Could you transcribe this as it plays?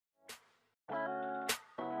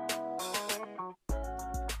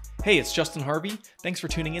Hey, it's Justin Harvey. Thanks for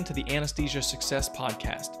tuning in to the Anesthesia Success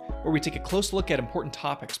Podcast, where we take a close look at important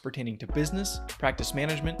topics pertaining to business, practice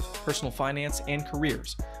management, personal finance, and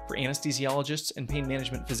careers for anesthesiologists and pain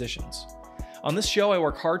management physicians. On this show, I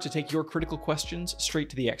work hard to take your critical questions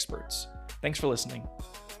straight to the experts. Thanks for listening.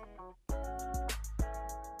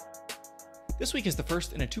 This week is the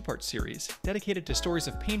first in a two-part series dedicated to stories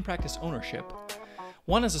of pain practice ownership,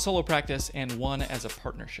 one as a solo practice and one as a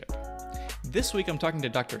partnership. This week I'm talking to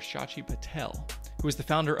Dr. Shachi Patel, who is the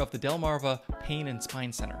founder of the Delmarva Pain and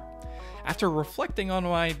Spine Center. After reflecting on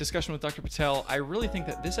my discussion with Dr. Patel, I really think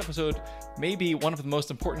that this episode may be one of the most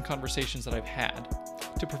important conversations that I've had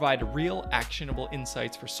to provide real actionable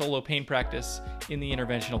insights for solo pain practice in the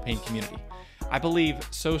interventional pain community. I believe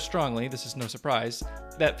so strongly, this is no surprise,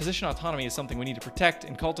 that physician autonomy is something we need to protect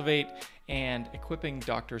and cultivate, and equipping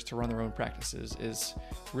doctors to run their own practices is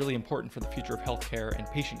really important for the future of healthcare and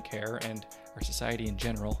patient care and our society in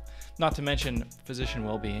general, not to mention physician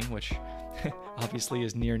well-being, which obviously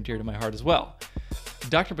is near and dear to my heart as well.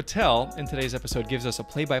 Dr. Patel, in today's episode, gives us a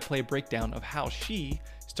play-by-play breakdown of how she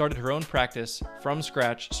started her own practice from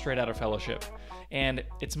scratch straight out of fellowship. And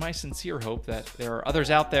it's my sincere hope that there are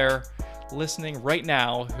others out there listening right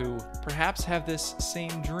now who perhaps have this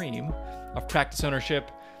same dream of practice ownership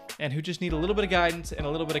and who just need a little bit of guidance and a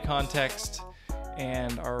little bit of context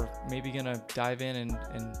and are maybe going to dive in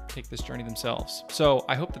and take this journey themselves. So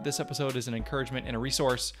I hope that this episode is an encouragement and a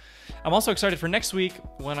resource. I'm also excited for next week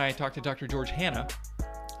when I talk to Dr. George Hanna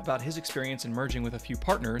about his experience in merging with a few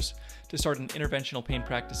partners to start an interventional pain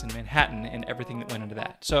practice in Manhattan and everything that went into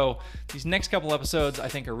that. So these next couple episodes I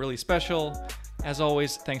think are really special. As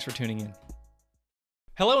always, thanks for tuning in.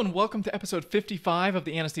 Hello and welcome to episode 55 of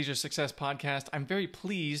the Anesthesia Success Podcast. I'm very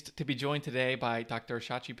pleased to be joined today by Dr.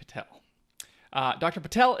 Shachi Patel. Dr.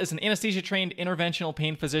 Patel is an anesthesia-trained interventional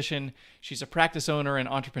pain physician. She's a practice owner and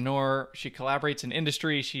entrepreneur. She collaborates in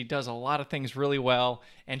industry. She does a lot of things really well,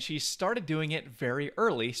 and she started doing it very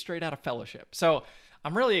early, straight out of fellowship. So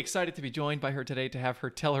I'm really excited to be joined by her today to have her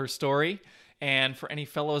tell her story. And for any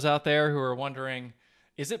fellows out there who are wondering,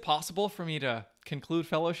 is it possible for me to conclude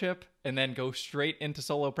fellowship and then go straight into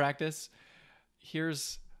solo practice?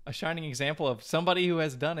 Here's a shining example of somebody who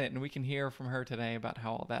has done it, and we can hear from her today about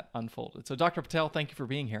how all that unfolded. So Dr. Patel, thank you for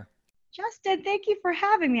being here. Justin, thank you for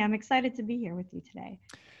having me. I'm excited to be here with you today.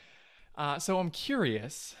 So I'm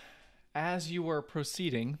curious, as you were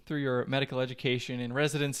proceeding through your medical education and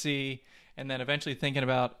residency, and then eventually thinking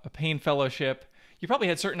about a pain fellowship, you probably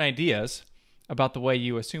had certain ideas about the way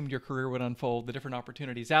you assumed your career would unfold, the different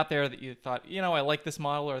opportunities out there that you thought, I like this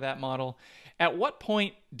model or that model. At what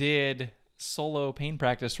point did solo pain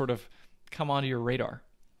practice sort of come onto your radar?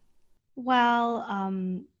 Well,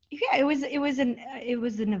 yeah, it was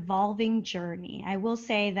an evolving journey. I will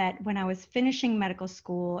say that when I was finishing medical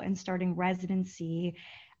school and starting residency,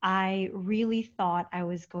 I really thought I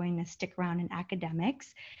was going to stick around in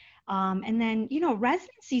academics. And then,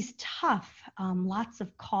 residency's tough. Lots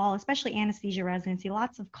of call, especially anesthesia residency,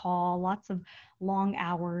 lots of call, lots of long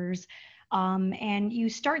hours. And you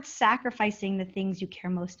start sacrificing the things you care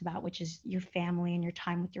most about, which is your family and your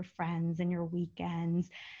time with your friends and your weekends.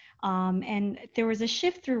 And there was a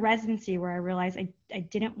shift through residency where I realized I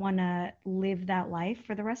didn't want to live that life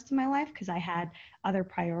for the rest of my life because I had other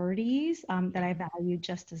priorities that I valued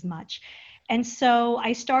just as much. And so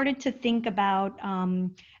I started to think about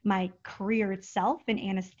my career itself in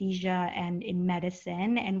anesthesia and in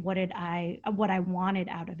medicine and what I wanted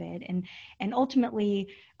out of it. And ultimately,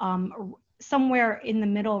 somewhere in the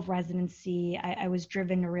middle of residency, I was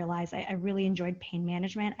driven to realize I really enjoyed pain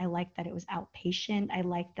management. I liked that it was outpatient. I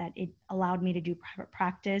liked that it allowed me to do private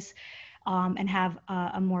practice and have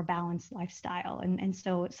a more balanced lifestyle. And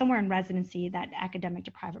so somewhere in residency, that academic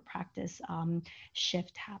to private practice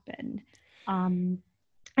shift happened.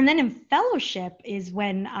 And then in fellowship is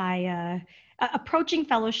when approaching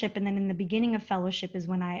fellowship, and then in the beginning of fellowship is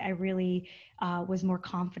when I really was more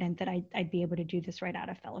confident that I'd be able to do this right out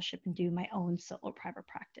of fellowship and do my own solo private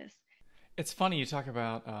practice. It's funny you talk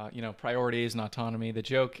about, priorities and autonomy. The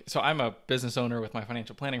joke, so I'm a business owner with my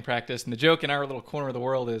financial planning practice, and the joke in our little corner of the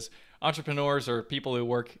world is entrepreneurs are people who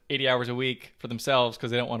work 80 hours a week for themselves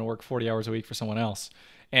because they don't want to work 40 hours a week for someone else.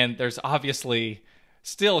 And there's obviously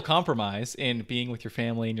still a compromise in being with your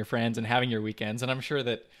family and your friends and having your weekends. And I'm sure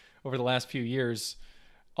that over the last few years,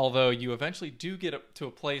 although you eventually do get up to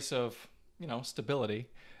a place of, stability,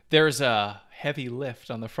 there's a heavy lift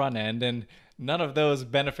on the front end, and none of those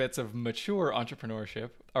benefits of mature entrepreneurship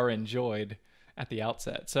are enjoyed at the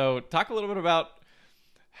outset. So talk a little bit about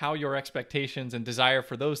how your expectations and desire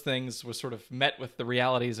for those things was sort of met with the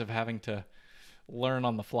realities of having to learn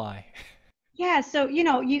on the fly. Yeah, so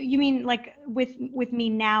you mean like with me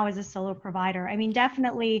now as a solo provider. I mean,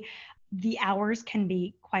 definitely the hours can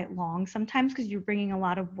be quite long sometimes because you're bringing a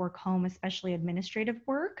lot of work home, especially administrative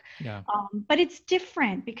work. Yeah. But it's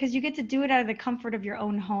different because you get to do it out of the comfort of your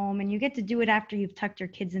own home, and you get to do it after you've tucked your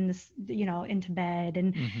kids in this, into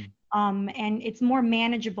bed, Hmm. and it's more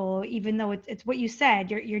manageable, even though it's what you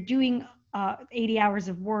said. You're doing 80 hours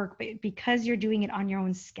of work, but because you're doing it on your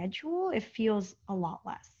own schedule, it feels a lot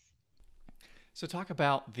less. So talk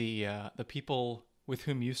about the people with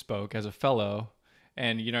whom you spoke as a fellow,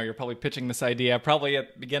 and you're probably pitching this idea. Probably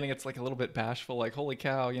at the beginning, it's like a little bit bashful, like "Holy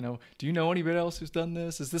cow!" Do you know anybody else who's done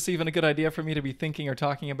this? Is this even a good idea for me to be thinking or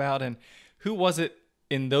talking about? And who was it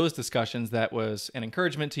in those discussions that was an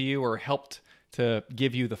encouragement to you or helped to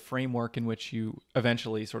give you the framework in which you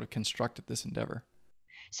eventually sort of constructed this endeavor?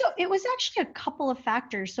 So it was actually a couple of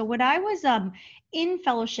factors. So when I was in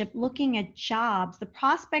fellowship looking at jobs, the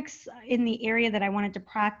prospects in the area that I wanted to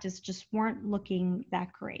practice just weren't looking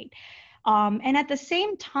that great. And at the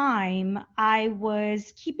same time, I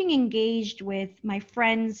was keeping engaged with my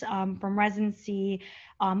friends from residency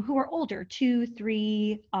who are older, 2,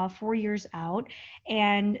 3, 4 years out,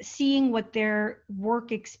 and seeing what their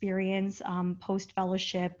work experience post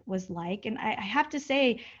fellowship was like. And I have to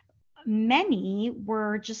say, many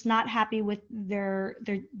were just not happy with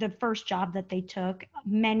the first job that they took.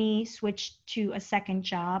 Many switched to a second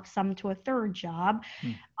job, some to a third job,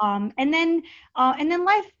 Hmm. and then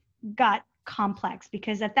life got complex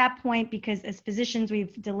because at that point, because as physicians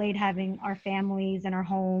we've delayed having our families and our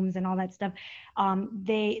homes and all that stuff.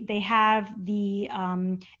 They have the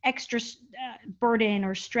extra burden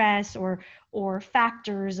or stress or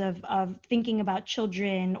factors of thinking about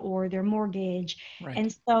children or their mortgage. Right.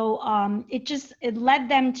 And so it led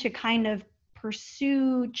them to kind of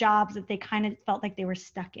pursue jobs that they kind of felt like they were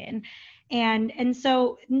stuck in. And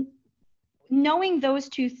so knowing those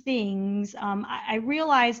two things, I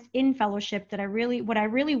realized in fellowship that what I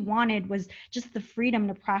really wanted was just the freedom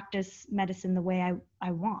to practice medicine the way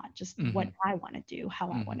I want, just what Hmm. I want to do, how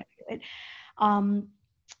I want Hmm. to do it. Um,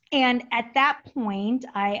 and at that point,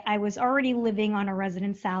 I was already living on a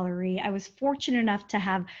resident salary. I was fortunate enough to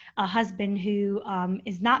have a husband who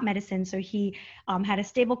is not medicine. So he had a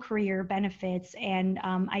stable career, benefits, and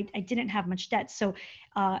I didn't have much debt. So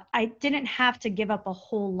I didn't have to give up a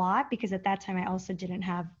whole lot because at that time I also didn't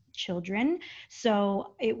have children.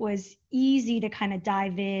 So it was easy to kind of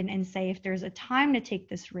dive in and say, if there's a time to take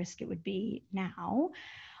this risk, it would be now.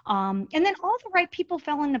 And then all the right people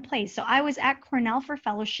fell into place. So I was at Cornell for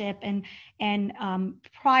fellowship, and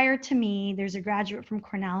prior to me, there's a graduate from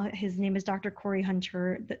Cornell. His name is Dr. Corey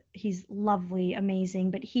Hunter. He's lovely, amazing.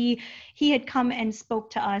 But he had come and spoke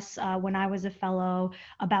to us when I was a fellow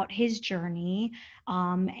about his journey,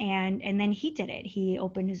 and then he did it. He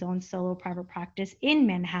opened his own solo private practice in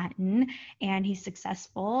Manhattan, and he's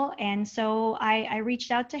successful. And so I reached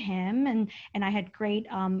out to him, and I had great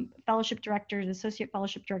fellowship directors, associate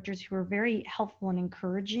fellowship directors who were very helpful and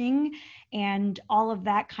encouraging. And all of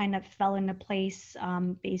that kind of fell into place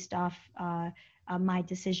based off my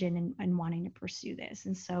decision and wanting to pursue this.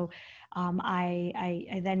 And so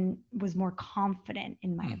I then was more confident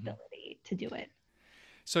in my Hmm. ability to do it.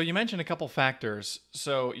 So you mentioned a couple factors.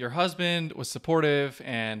 So your husband was supportive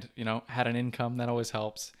and, had an income that always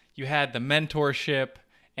helps. You had the mentorship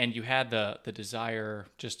and you had the desire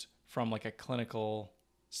just from like a clinical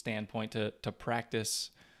standpoint to practice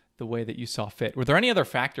the way that you saw fit. Were there any other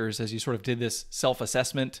factors as you sort of did this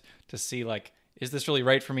self-assessment to see like, is this really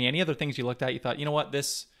right for me? Any other things you looked at, you thought, you know what,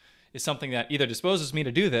 this is something that either disposes me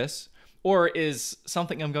to do this or is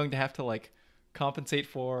something I'm going to have to like compensate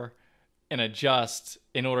for and adjust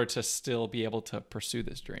in order to still be able to pursue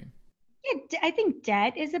this dream? Yeah, I think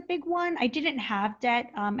debt is a big one. I didn't have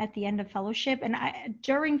debt at the end of fellowship, and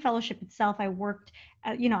during fellowship itself, I worked.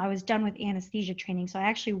 I was done with anesthesia training, so I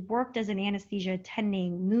actually worked as an anesthesia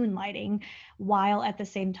attending, moonlighting, while at the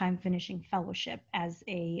same time finishing fellowship as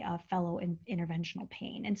a fellow in interventional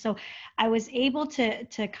pain. And so I was able to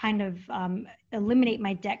kind of eliminate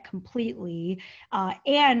my debt completely,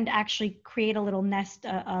 and actually create a little nest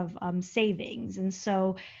of savings. And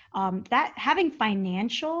so that having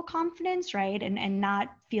financial confidence, right, and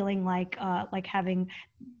not feeling like having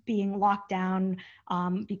being locked down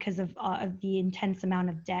because of the intense amount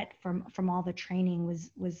of debt from all the training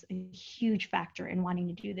was a huge factor in wanting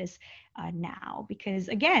to do this now. Because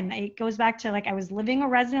again, it goes back to like I was living a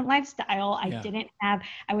resident lifestyle. Yeah.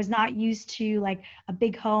 I was not used to like a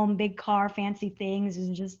big home, big car, fancy things. It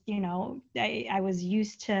was just I was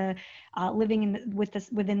used to living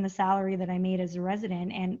within the salary that I made as a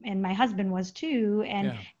resident, and my husband was too. And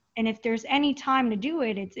Yeah. And if there's any time to do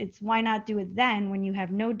it, it's why not do it then when you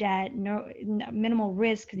have no debt, minimal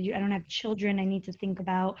risk, because I don't have children I need to think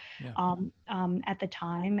about Yeah. at the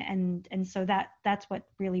time. And so that's what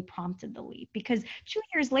really prompted the leap. Because 2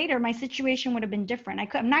 years later, my situation would have been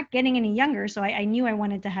different. I'm not getting any younger, so I knew I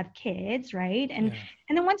wanted to have kids, right? Yeah.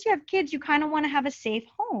 And then once you have kids, you kind of want to have a safe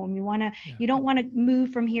home. Yeah. You don't want to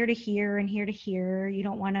move from here to here and here to here. You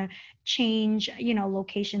don't want to change,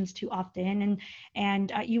 locations too often.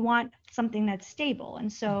 And you want something that's stable.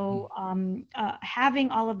 And so having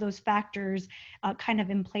all of those factors kind of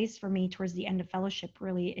in place for me towards the end of fellowship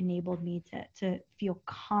really enabled me to feel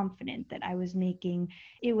confident that I was making.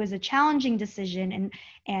 It was a challenging decision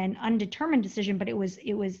and undetermined decision, but it was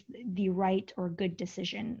the right or good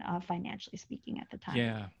decision, financially speaking, at the time.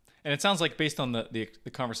 Yeah. And it sounds like, based on the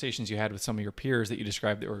conversations you had with some of your peers that you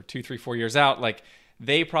described that were 2, 3, 4 years out, like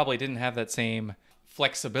they probably didn't have that same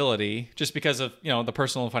flexibility just because of, the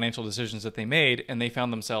personal and financial decisions that they made. And they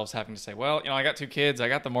found themselves having to say, well, I got 2 kids, I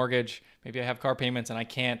got the mortgage, maybe I have car payments, and I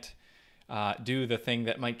can't do the thing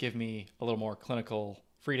that might give me a little more clinical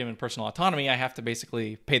freedom and personal autonomy. I have to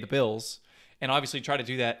basically pay the bills and obviously try to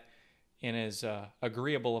do that in as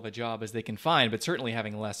agreeable of a job as they can find, but certainly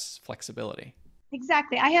having less flexibility.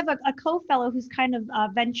 Exactly. I have a co-fellow who's kind of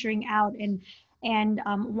venturing out and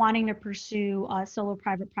wanting to pursue solo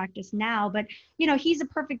private practice now. But he's a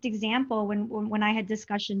perfect example. When I had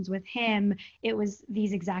discussions with him, it was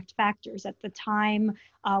these exact factors. At the time,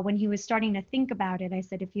 when he was starting to think about it, I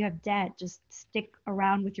said, if you have debt, just stick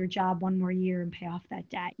around with your job one more year and pay off that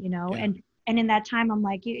debt. Yeah. And in that time, I'm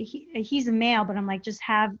like, he's a male, but I'm like, just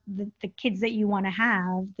have the kids that you want to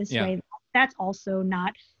have this Yeah. way. That's also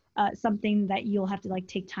not something that you'll have to like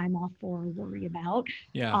take time off for or worry about.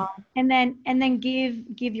 Yeah. And then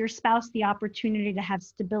give your spouse the opportunity to have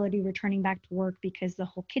stability returning back to work, because the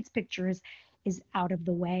whole kids picture is out of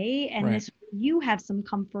the way. And Right. this, you have some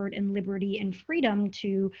comfort and liberty and freedom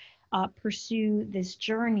to pursue this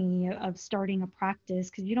journey of starting a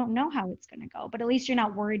practice, because you don't know how it's going to go, but at least you're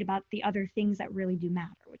not worried about the other things that really do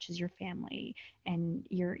matter, which is your family and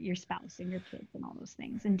your spouse and your kids and all those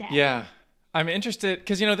things, and dad. Yeah. I'm interested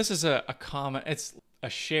because, this is a common, it's a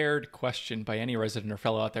shared question by any resident or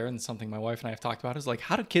fellow out there. And something my wife and I have talked about is like,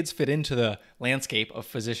 how do kids fit into the landscape of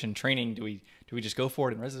physician training? Do we just go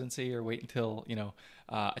for it in residency or wait until,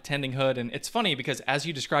 attending hood? And it's funny because as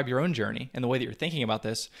you describe your own journey and the way that you're thinking about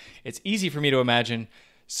this, it's easy for me to imagine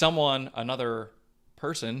another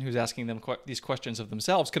person who's asking them these questions of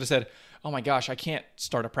themselves could have said, oh my gosh, I can't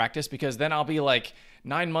start a practice because then I'll be like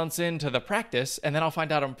 9 months into the practice and then I'll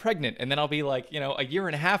find out I'm pregnant. And then I'll be like, a year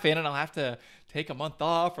and a half in and I'll have to take a month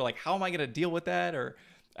off, or like, how am I going to deal with that? Or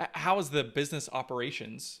how is the business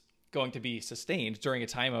operations going to be sustained during a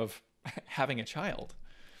time of having a child?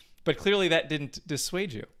 But clearly that didn't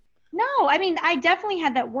dissuade you. No, I mean, I definitely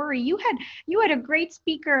had that worry. You had a great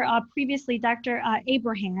speaker previously, Dr.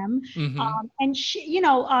 Abraham, Mm-hmm. and she,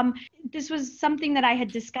 this was something that I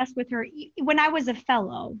had discussed with her when I was a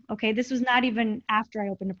fellow. Okay, this was not even after I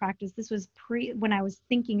opened a practice. This was when I was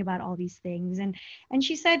thinking about all these things, and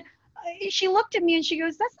she said, she looked at me and she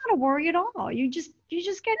goes, "That's not a worry at all. You just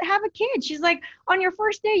have a kid." She's like, "On your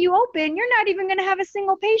first day you open, you're not even going to have a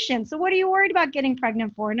single patient. So what are you worried about getting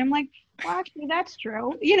pregnant for?" And I'm like, well, actually, that's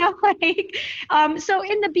true. So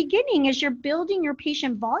in the beginning, as you're building your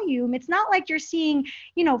patient volume, it's not like you're seeing,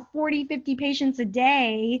 40, 50 patients a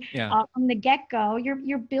day Yeah. from the get-go.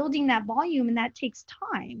 You're building that volume, and that takes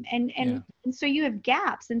time. And so you have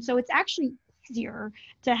gaps. And so it's actually easier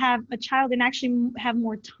to have a child and actually have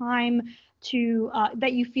more time to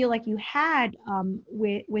that you feel like you had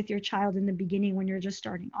with your child in the beginning when you're just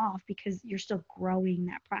starting off, because you're still growing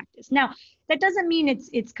that practice. Now, that doesn't mean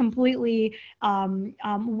it's completely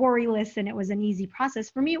worryless and it was an easy process.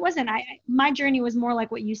 For me, it wasn't. My journey was more like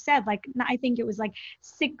what you said. Like, I think it was like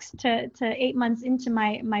 6 to 8 months into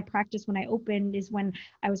my practice when I opened is when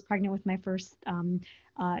I was pregnant with my first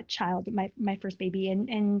child, my first baby.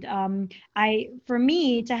 And for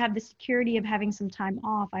me to have the security of having some time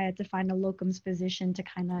off, I had to find a locums physician to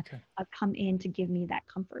kind of come in to give me that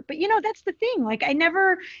comfort. But that's the thing. Like,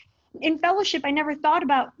 in fellowship, I never thought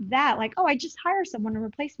about that. Like, oh, I just hire someone to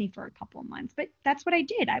replace me for a couple of months. But that's what I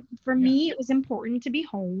did. For me, it was important to be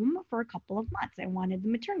home for a couple of months. I wanted the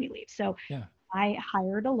maternity leave. So Yeah. I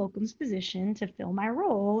hired a locums physician to fill my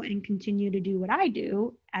role and continue to do what I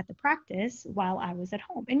do at the practice while I was at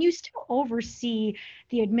home. And you still oversee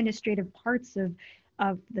the administrative parts of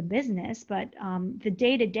the business, but the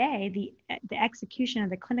day-to-day, the execution of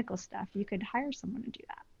the clinical stuff, you could hire someone to do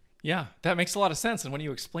that. Yeah, that makes a lot of sense. And when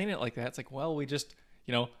you explain it like that, it's like, well, we just,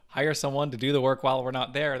 hire someone to do the work while we're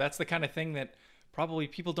not there. That's the kind of thing that probably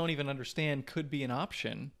people don't even understand could be an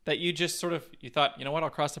option, that you just sort of, you thought, you know what, I'll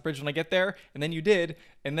cross the bridge when I get there. And then you did,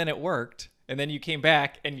 and then it worked. And then you came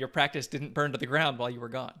back and your practice didn't burn to the ground while you were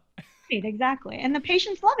gone. Right, exactly. And the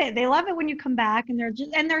patients love it. They love it when you come back and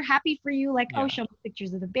they're happy for you. Like, oh, Yeah. show me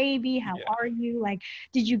pictures of the baby. How Yeah. are you? Like,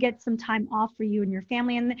 did you get some time off for you and your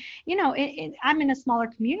family? And I'm in a smaller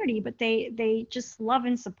community, but they just love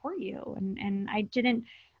and support you. And I didn't,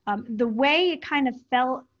 the way it kind of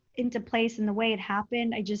fell into place and the way it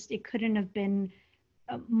happened, it couldn't have been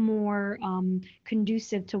more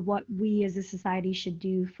conducive to what we as a society should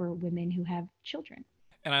do for women who have children.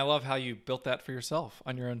 And I love how you built that for yourself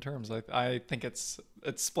on your own terms. I think it's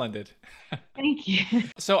splendid. Thank you.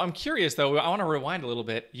 So I'm curious though, I want to rewind a little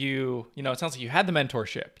bit. It sounds like you had the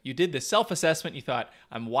mentorship. You did the self-assessment. You thought,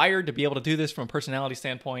 I'm wired to be able to do this from a personality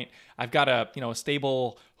standpoint. I've got a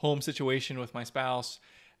stable home situation with my spouse,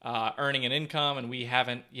 earning an income, and we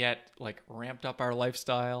haven't yet like ramped up our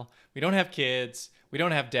lifestyle. We don't have kids. We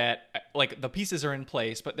don't have debt. Like the pieces are in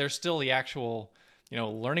place, but there's still the actual,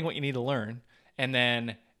 learning what you need to learn, and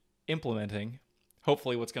then implementing,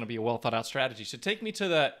 hopefully, what's going to be a well thought out strategy. So take me to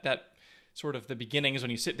that sort of the beginnings when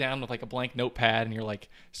you sit down with like a blank notepad and you're like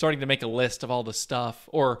starting to make a list of all the stuff,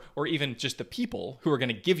 or even just the people who are going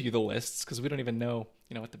to give you the lists, because we don't even know,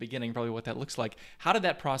 at the beginning probably what that looks like. How did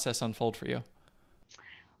that process unfold for you?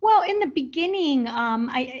 Well, in the beginning,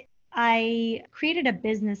 I created a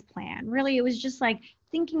business plan. Really, it was just like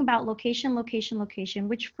thinking about location,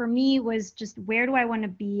 which for me was just, where do I want to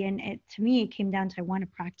be? And to me, it came down to, I want to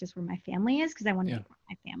practice where my family is, because I want to be with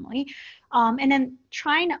my family. And then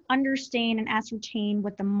trying to understand and ascertain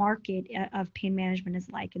what the market of pain management is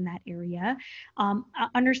like in that area.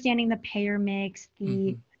 Understanding the payer mix,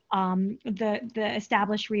 the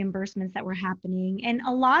established reimbursements that were happening. And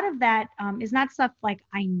a lot of that is not stuff like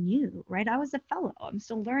I knew, right? I was a fellow, I'm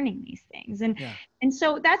still learning these things. And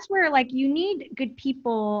so that's where like you need good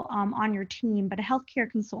people on your team, but a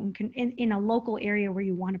healthcare consultant can, in a local area where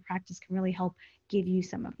you want to practice, can really help give you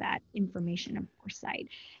some of that information and foresight.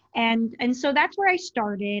 And so that's where I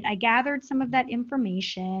started. I gathered some of that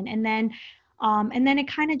information, and then it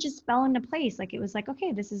kind of just fell into place. Like, it was like,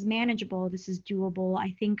 okay, this is manageable. This is doable.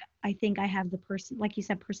 I think I have the like you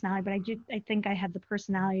said, personality, but I think I have the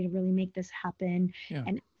personality to really make this happen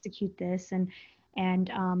and execute this. And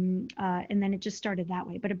then it just started that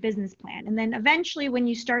way, but a business plan. And then eventually when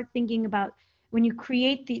you start thinking about, when you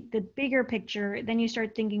create the bigger picture, then you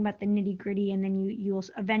start thinking about the nitty gritty, and then you'll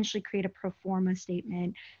eventually create a pro forma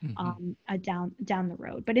statement down the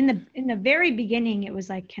road. But in the very beginning, it was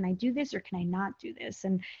like, can I do this or can I not do this?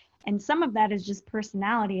 And some of that is just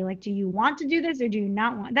personality. Like, do you want to do this or do you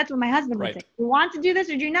not want? That's what my husband would say. You want to do this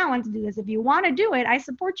or do you not want to do this? If you want to do it, I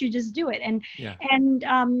support you. Just do it. And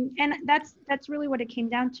that's really what it came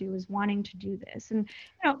down to, was wanting to do this. And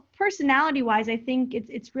personality wise, I think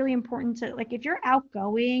it's really important to, like, if you're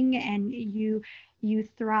outgoing and you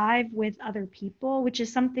thrive with other people, which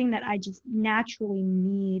is something that I just naturally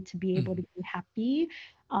need to be able to be happy.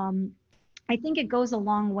 I think it goes a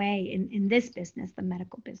long way in this business, the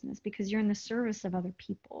medical business, because you're in the service of other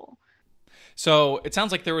people. So it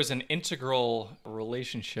sounds like there was an integral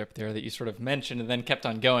relationship there that you sort of mentioned and then kept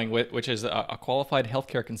on going with, which is a qualified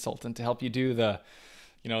healthcare consultant to help you do the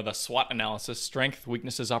SWOT analysis: strength,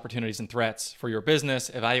 weaknesses, opportunities, and threats for your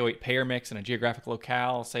business, evaluate payer mix in a geographic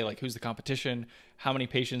locale, say like who's the competition, how many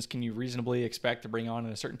patients can you reasonably expect to bring on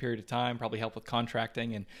in a certain period of time, probably help with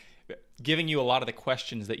contracting, and giving you a lot of the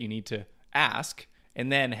questions that you need to ask and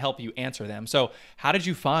then help you answer them. So how did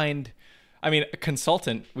you find, a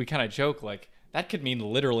consultant, we kind of joke like that could mean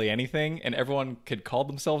literally anything and everyone could call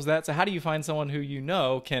themselves that. So how do you find someone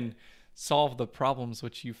who can solve the problems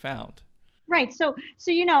which you found? Right. So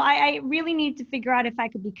I really need to figure out if I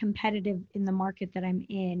could be competitive in the market that I'm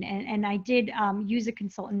in. And I did use a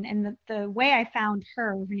consultant. And the way I found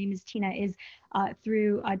her name is Tina, is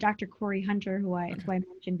through Dr. Corey Hunter, who I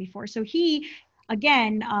mentioned before. So he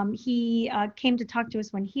came to talk to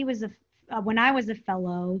us when when I was a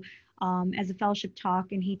fellow, as a fellowship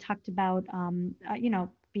talk, and he talked about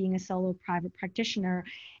being a solo private practitioner,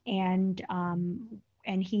 and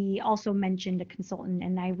he also mentioned a consultant,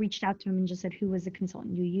 and I reached out to him and just said, who was the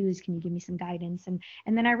consultant you use? Can you give me some guidance? And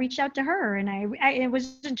then I reached out to her, and it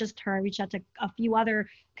wasn't just her. I reached out to a few other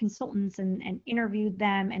consultants and interviewed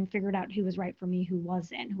them and figured out who was right for me, who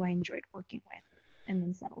wasn't, who I enjoyed working with, and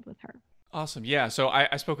then settled with her. Awesome. Yeah. So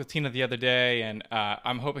I spoke with Tina the other day, and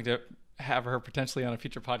I'm hoping to have her potentially on a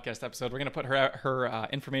future podcast episode. We're going to put her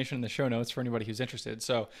information in the show notes for anybody who's interested.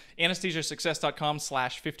 So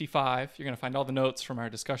anesthesiasuccess.com/55. You're going to find all the notes from our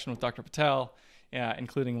discussion with Dr. Patel,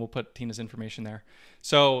 including we'll put Tina's information there.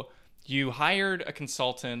 So you hired a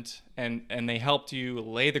consultant and they helped you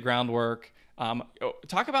lay the groundwork.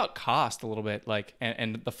 Talk about cost a little bit, like,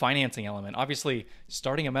 and the financing element. Obviously,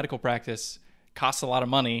 starting a medical practice costs a lot of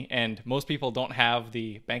money, and most people don't have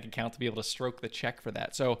the bank account to be able to stroke the check for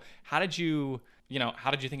that. So how did you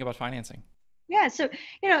think about financing? Yeah, so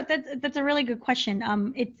that's a really good question.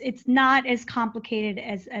 It's not as complicated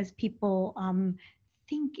as people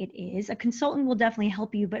think it is. A consultant will definitely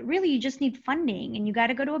help you, but really you just need funding, and you got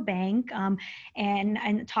to go to a bank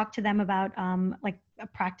and talk to them about like a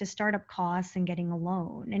practice startup costs and getting a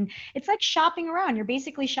loan. And it's like shopping around. You're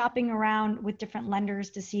basically shopping around with different lenders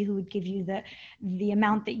to see who would give you the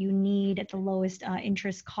amount that you need at the lowest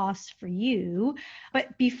interest cost for you.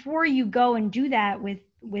 But before you go and do that with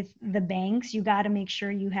the banks, you got to make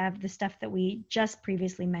sure you have the stuff that we just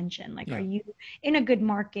previously mentioned. Like, are Yeah. you in a good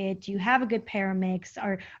market? Do you have a good pair mix?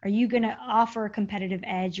 Are you going to offer a competitive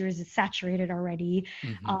edge, or is it saturated already?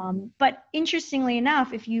 Hmm. But interestingly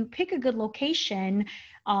enough, if you pick a good location,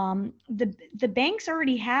 the banks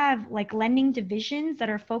already have like lending divisions that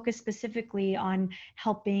are focused specifically on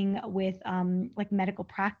helping with like medical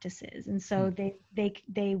practices, and so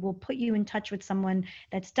they will put you in touch with someone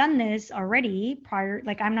that's done this already prior.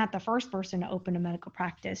 Like, I'm not the first person to open a medical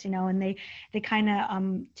practice, and they kind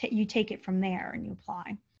of you take it from there and you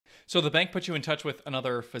apply. So the bank put you in touch with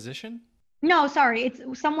another physician? No, sorry, it's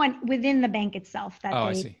someone within the bank itself that Oh,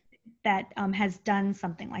 I they see. that has done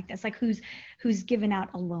something like this, like who's given out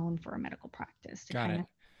a loan for a medical practice to Got kind it. of.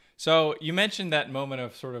 So you mentioned that moment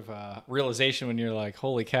of sort of realization when you're like,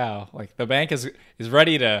 "Holy cow!" Like the bank is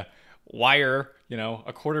ready to wire,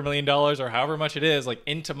 $250,000 or however much it is, like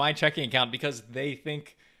into my checking account because they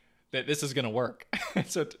think that this is going to work.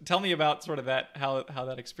 So tell me about sort of that, how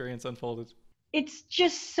that experience unfolded. It's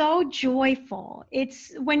just so joyful.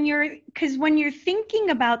 It's when you're thinking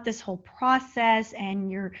about this whole process, and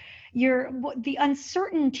the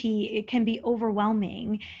uncertainty, it can be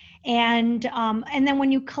overwhelming. And then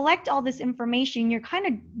when you collect all this information, you're kind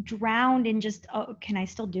of drowned in just, oh, can I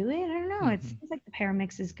still do it? I don't know. It Hmm. seems like the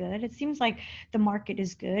paramix is good. It seems like the market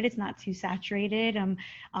is good. It's not too saturated.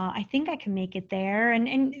 I think I can make it there.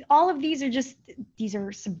 And all of these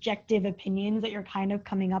are subjective opinions that you're kind of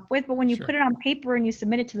coming up with. But when you Sure. put it on paper and you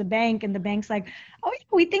submit it to the bank, and the bank's like, oh, yeah,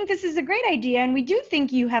 we think this is a great idea, and we do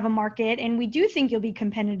think you have a market, and we do think you'll be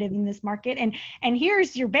competitive in this market, and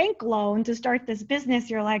here's your bank loan to start this business.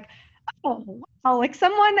 You're like, oh, wow. Like,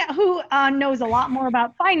 someone who knows a lot more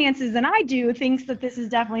about finances than I do thinks that this is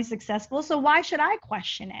definitely successful. So why should I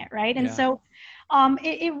question it, right? And Yeah. so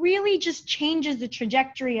it really just changes the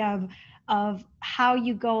trajectory of how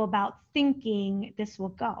you go about thinking this will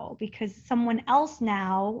go, because someone else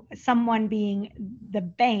now, someone being the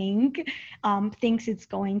bank, thinks it's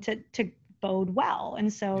going to bode well.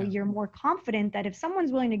 And so Yeah. you're more confident that if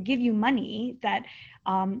someone's willing to give you money, that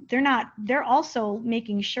they're also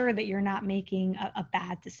making sure that you're not making a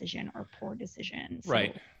bad decision or a poor decision.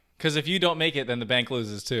 Right. So Because if you don't make it, then the bank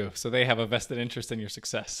loses too. So they have a vested interest in your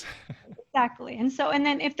success. exactly. And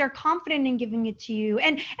then if they're confident in giving it to you,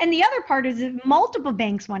 and the other part is, if multiple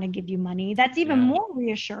banks want to give you money, that's even Yeah. more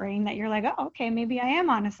reassuring, that you're like, oh, okay, maybe I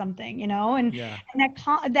am onto something. And Yeah.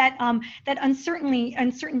 that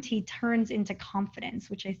uncertainty turns into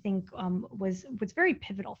confidence, which I think was very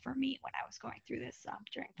pivotal for me when I was going through this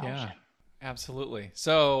during Yeah. fellowship. Absolutely.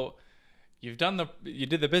 So you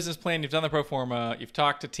did the business plan, you've done the pro forma, you've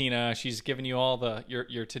talked to Tina, she's given you all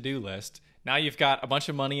your to-do list. Now you've got a bunch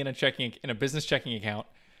of money in a business checking account,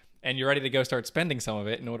 and you're ready to go start spending some of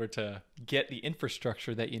it in order to get the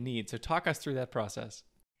infrastructure that you need. So talk us through that process.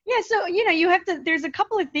 Yeah, so you have to. There's a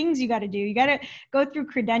couple of things you got to do. You got to go through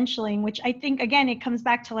credentialing, which I think, again, it comes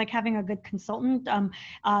back to like having a good consultant.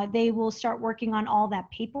 They will start working on all that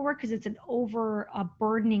paperwork, because it's an over a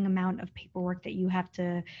burdening amount of paperwork that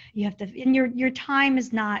and your time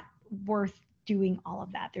is not worth doing all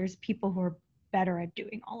of that. There's people who are better at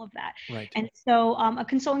doing all of that. Right. And so a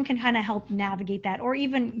consultant can kind of help navigate that, or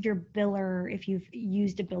even your biller, if you've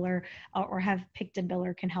used a biller or have picked a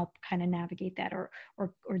biller, can help kind of navigate that, or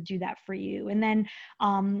do that for you. And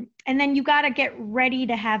then you got to get ready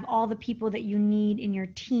to have all the people that you need in your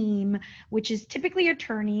team, which is typically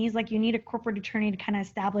attorneys. Like, you need a corporate attorney to kind of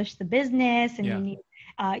establish the business, and Yeah.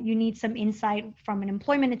 you need some insight from an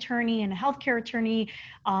employment attorney and a healthcare attorney.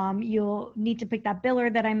 You'll need to pick that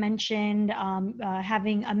biller that I mentioned.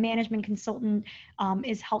 Having a management consultant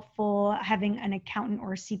is helpful. Having an accountant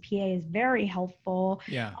or a CPA is very helpful.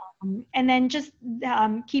 Yeah. And then just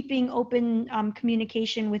keeping open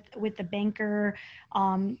communication with the banker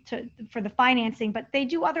for the financing. But they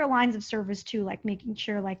do other lines of service too, like making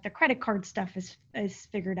sure like the credit card stuff is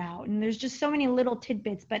figured out. And there's just so many little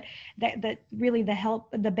tidbits, but that really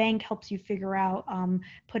the bank helps you figure out,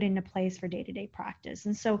 put into place for day-to-day practice.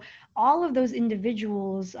 And so all of those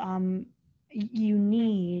individuals you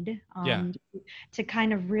need Yeah. to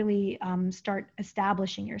kind of really start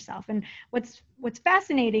establishing yourself. And what's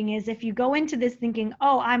fascinating is if you go into this thinking,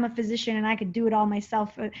 oh, I'm a physician and I could do it all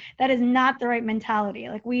myself, that is not the right mentality.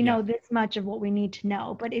 Like we Yeah. know this much of what we need to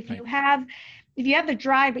know. But if Right. you have the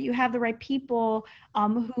drive, but you have the right people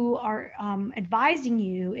who are advising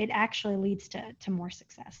you, it actually leads to more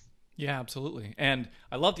success. Yeah, absolutely. And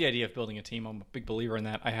I love the idea of building a team. I'm a big believer in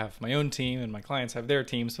that. I have my own team and my clients have their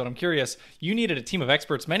teams, but I'm curious, you needed a team of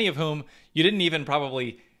experts, many of whom you didn't even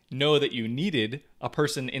probably know that you needed a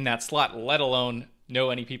person in that slot, let alone know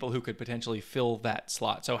any people who could potentially fill that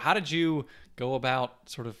slot. So how did you go about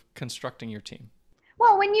sort of constructing your team?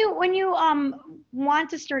 Well, when you want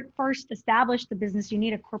to start first establish the business, you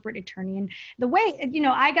need a corporate attorney. And the way,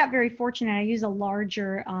 I got very fortunate. I use a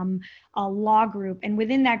larger a law group, and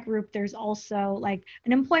within that group, there's also like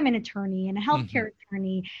an employment attorney and a Hmm. healthcare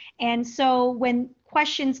attorney. And so when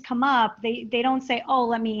questions come up, they don't say, "Oh,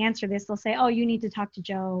 let me answer this." They'll say, "Oh, you need to talk to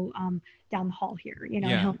Joe down the hall here, and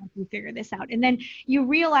Yeah. he'll help you figure this out." And then you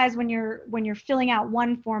realize when you're filling out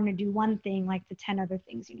one form to do one thing, like the 10 other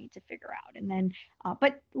things you need to figure out. And then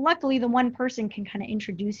but luckily, the one person can kind of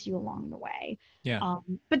introduce you along the way. Yeah.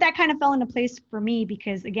 But that kind of fell into place for me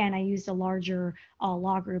because, again, I used a larger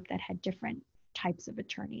law group that had different types of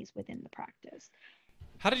attorneys within the practice.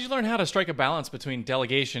 How did you learn how to strike a balance between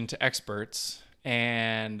delegation to experts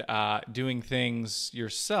and doing things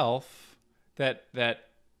yourself that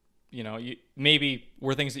you maybe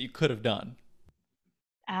were things that you could have done?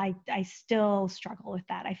 I still struggle with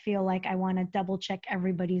that. I feel like I want to double check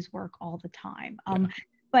everybody's work all the time. Yeah.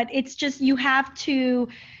 But it's just you have to.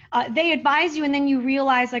 They advise you, and then you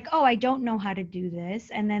realize like, oh, I don't know how to do this,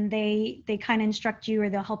 and then they kind of instruct you, or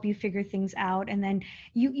they'll help you figure things out, and then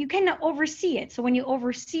you can oversee it. So when you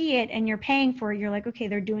oversee it and you're paying for it, you're like, okay,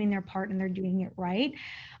 they're doing their part and they're doing it right.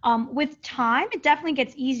 With time, it definitely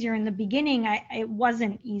gets easier. In the beginning, it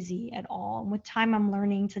wasn't easy at all. And with time, I'm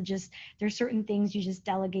learning to just there's certain things you just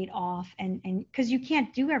delegate off, and because you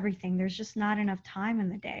can't do everything, there's just not enough time in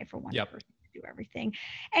the day for one Yep. person to do everything.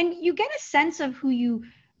 And you get a sense of who you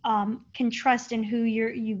can trust and who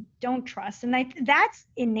you don't trust, and that's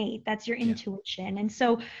innate. That's your Yeah. intuition. And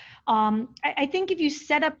so I think if you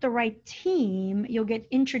set up the right team, you'll get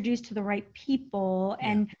introduced to the right people.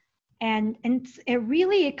 Yeah. And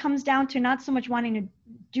it comes down to not so much wanting to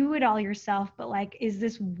do it all yourself, but like, is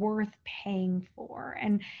this worth paying for?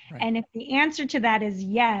 and Right. and if the answer to that is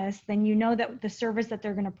yes, then you know that the service that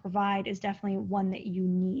they're going to provide is definitely one that you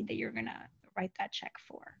need, that you're going to write that check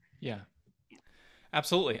for. Yeah.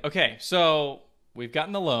 Absolutely. Okay. So we've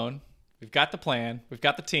gotten the loan, we've got the plan, we've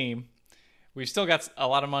got the team, we've still got a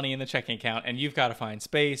lot of money in the checking account, and you've got to find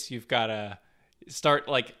space. You've got to start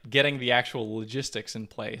like getting the actual logistics in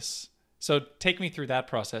place. So take me through that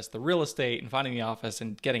process, the real estate and finding the office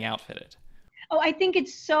and getting outfitted. Oh, I think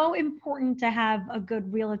it's so important to have a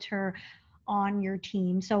good realtor on your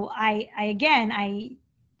team. So I again, I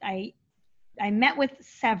I met with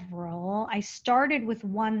several. I started with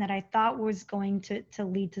one that I thought was going to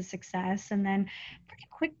lead to success, and then pretty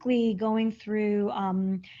quickly going through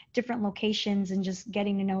different locations and just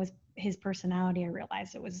getting to know his personality, I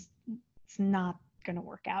realized it's not going to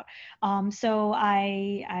work out. So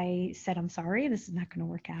I said, I'm sorry, this is not going to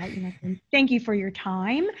work out. Thank you for your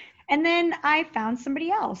time. And then I found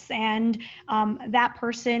somebody else, and that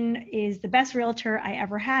person is the best realtor I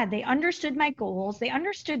ever had. They understood my goals. They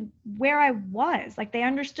understood where I was. Like they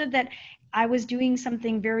understood that I was doing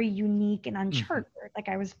something very unique and Mm-hmm. uncharted. Like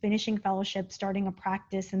I was finishing fellowship, starting a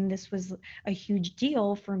practice, and this was a huge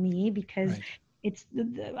deal for me because Right. it's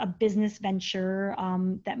a business venture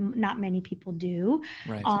that not many people do.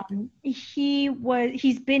 Right.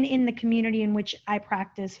 He's been in the community in which I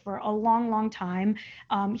practice for a long, long time.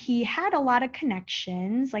 He had a lot of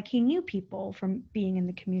connections, like he knew people from being in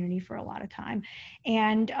the community for a lot of time,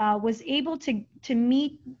 and was able to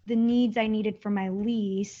meet the needs I needed for my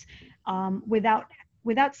lease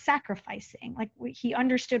without sacrificing. Like he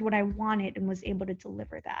understood what I wanted and was able to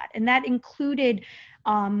deliver that. And that included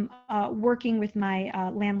working with my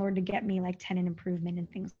landlord to get me like tenant improvement and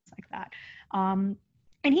things like that.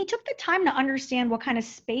 And he took the time to understand what kind of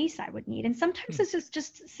space I would need. And sometimes Hmm. this is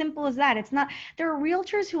just simple as that. It's not, there are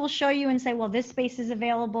realtors who will show you and say, well, this space is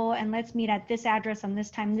available and let's meet at this address on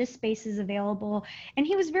this time. This space is available. And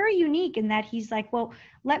he was very unique in that he's like, well,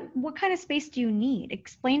 what kind of space do you need?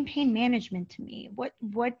 Explain pain management to me.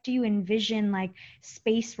 What do you envision like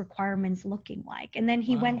space requirements looking like? And then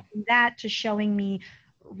he went Wow. from that to showing me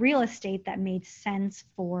real estate that made sense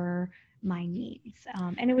for my needs.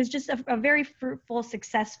 And it was just a very fruitful,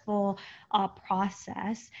 successful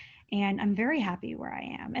process. And I'm very happy where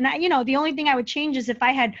I am. And the only thing I would change is if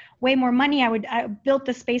I had way more money, I built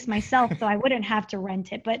the space myself, so I wouldn't have to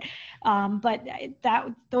rent it. But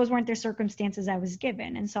that those weren't the circumstances I was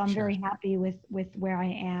given, and so I'm Sure. very happy with where I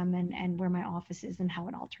am and where my office is and how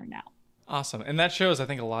it all turned out. Awesome. And that shows, I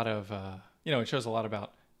think, a lot of, it shows a lot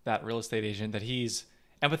about that real estate agent that he's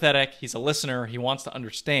empathetic, he's a listener, he wants to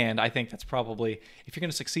understand. I think that's probably, if you're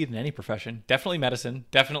going to succeed in any profession, definitely medicine,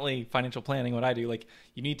 definitely financial planning, what I do, like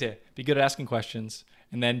you need to be good at asking questions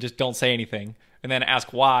and then just don't say anything and then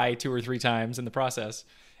ask why 2 or 3 times in the process.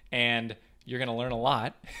 And you're going to learn a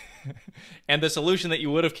lot. And the solution that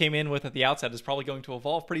you would have came in with at the outset is probably going to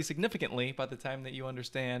evolve pretty significantly by the time that you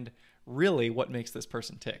understand really what makes this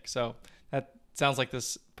person tick. So that sounds like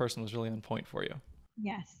this person was really on point for you.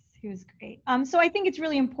 Yes, he was great. So I think it's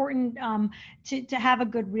really important to have a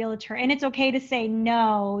good realtor, and it's okay to say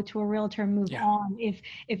no to a realtor and move Yeah. on if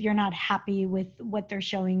you're not happy with what they're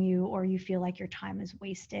showing you or you feel like your time is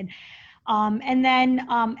wasted. And then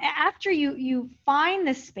after you find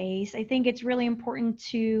the space, I think it's really important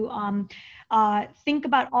to think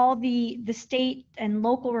about all the state and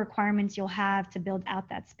local requirements you'll have to build out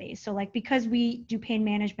that space. So like because we do pain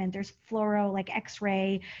management, there's fluoro like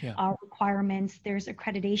X-ray Yeah. requirements, there's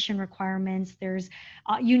accreditation requirements, there's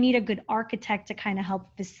you need a good architect to kind of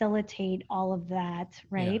help facilitate all of that, Yeah.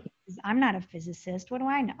 right? Because I'm not a physicist. What do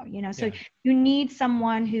I know? So Yeah. you need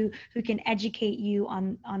someone who can educate you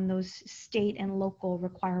on those state and local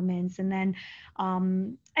requirements. And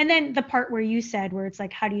then the part where you said where it's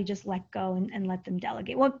like how do you just let go and let them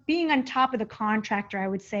delegate? Well, being on top of the contractor, I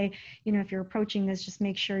would say, if you're approaching this, just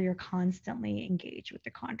make sure you're constantly engaged with the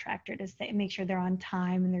contractor to say, make sure they're on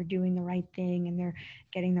time and they're doing the right thing and they're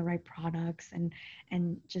getting the right products and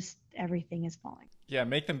just everything is falling. Yeah,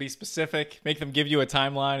 make them be specific, make them give you a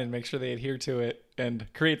timeline and make sure they adhere to it and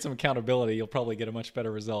create some accountability. You'll probably get a much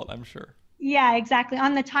better result, I'm sure. Yeah, exactly.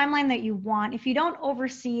 On the timeline that you want, if you don't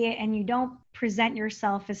oversee it and you don't present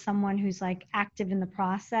yourself as someone who's like active in the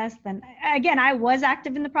process, then again, I was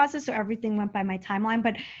active in the process, so everything went by my timeline.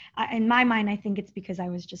 But in my mind, I think it's because I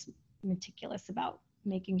was just meticulous about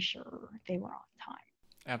making sure they were on time.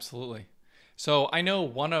 Absolutely. So I know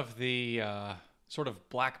one of the sort of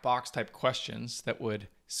black box type questions that would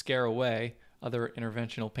scare away other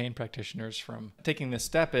interventional pain practitioners from taking this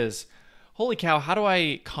step is, holy cow, how do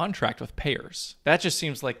I contract with payers? That just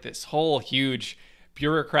seems like this whole huge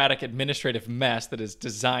bureaucratic administrative mess that is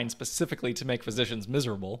designed specifically to make physicians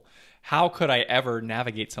miserable. How could I ever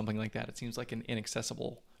navigate something like that? It seems like an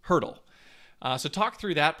inaccessible hurdle. So talk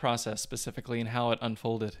through that process specifically and how it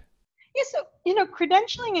unfolded. Yeah, so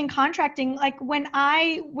credentialing and contracting, like when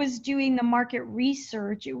I was doing the market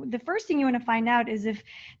research, the first thing you want to find out is if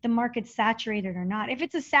the market's saturated or not. If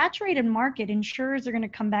it's a saturated market, insurers are going to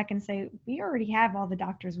come back and say, we already have all the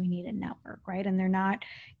doctors we need in network, right? And they're not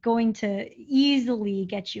going to easily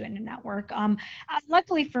get you in a network.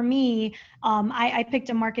 Luckily for me, I picked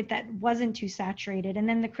a market that wasn't too saturated. And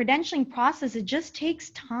then the credentialing process, it just takes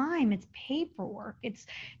time. It's paperwork. It's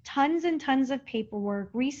tons and tons of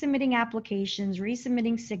paperwork, resubmitting applications,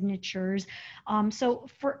 resubmitting signatures. So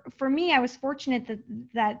for me, I was fortunate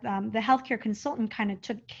that the healthcare consultant kind of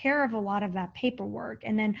took care of a lot of that paperwork,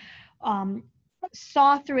 and then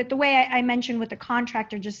saw through it the way I mentioned with the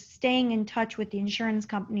contractor, just staying in touch with the insurance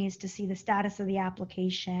companies to see the status of the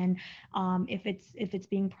application, if it's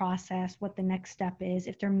being processed, what the next step is,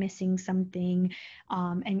 if they're missing something,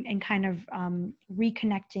 and kind of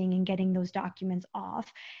reconnecting and getting those documents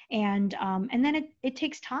off, and then it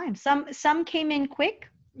takes time. Some came in quick,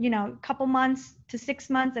 a couple months to 6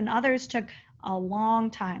 months, and others took a long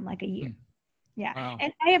time, like a year. Hmm. Yeah. Wow.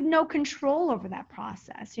 And I have no control over that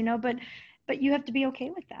process, but you have to be okay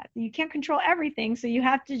with that. You can't control everything. So you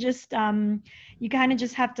have to just, you kind of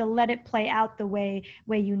just have to let it play out the way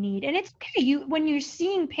you need. And it's okay. When you're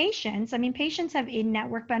seeing patients, I mean, patients have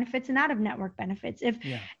in-network benefits and out-of-network benefits.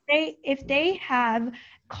 Yeah. If they have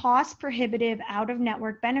cost prohibitive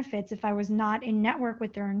out-of-network benefits, if I was not in network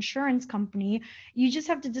with their insurance company, you just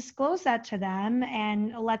have to disclose that to them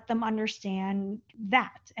and let them understand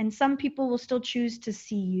that. And some people will still choose to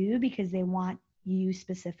see you because they want you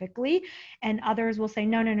specifically. And others will say,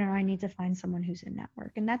 no, no, no, I need to find someone who's in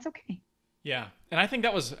network. And that's okay. Yeah. And I think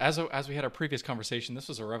that was, as we had our previous conversation, this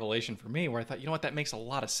was a revelation for me where I thought, you know what, that makes a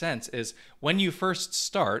lot of sense is when you first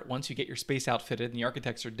start, once you get your space outfitted and the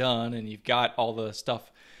architects are done and you've got all the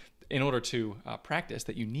stuff in order to practice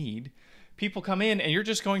that you need, people come in and you're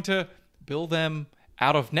just going to bill them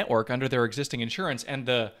out of network under their existing insurance. And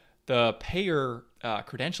the payer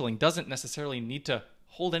credentialing doesn't necessarily need to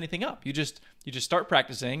hold anything up. You just start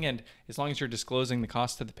practicing, and as long as you're disclosing the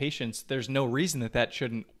cost to the patients, there's no reason that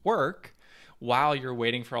shouldn't work while you're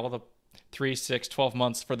waiting for all the 3, 6, 12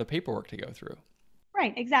 months for the paperwork to go through.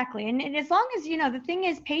 Right, exactly. And as long as, the thing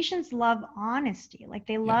is, patients love honesty. Like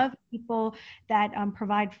they love people that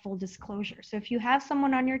provide full disclosure. So if you have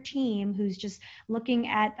someone on your team who's just looking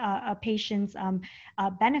at a patient's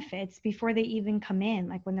benefits before they even come in,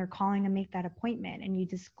 like when they're calling and make that appointment, and you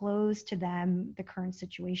disclose to them the current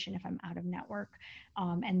situation, if I'm out of network,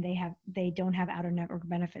 and they don't have out of network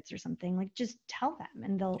benefits or something, like just tell them,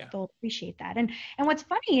 and they'll appreciate that. And what's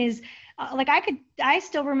funny is, I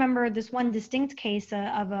still remember this one distinct case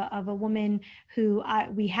of a woman who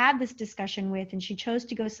we had this discussion with, and she chose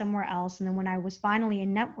to go somewhere else. And then when I was finally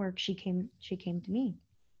in network, she came to me.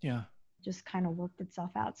 Yeah. Just kind of worked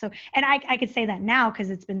itself out. So, and I could say that now because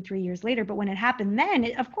it's been 3 years later, but when it happened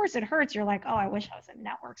then, of course it hurts. You're like, oh, I wish I was in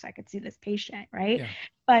network so I could see this patient. Right. Yeah.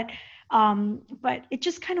 But it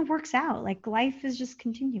just kind of works out. Like life is just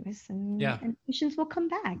continuous, and patients will come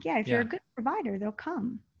back. Yeah. If you're a good provider, they'll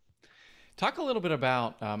come. Talk a little bit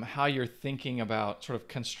about how you're thinking about sort of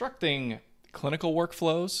constructing clinical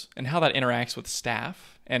workflows and how that interacts with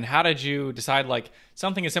staff. And how did you decide, like,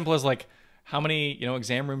 something as simple as like, how many,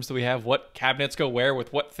 exam rooms do we have? What cabinets go where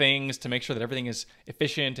with what things to make sure that everything is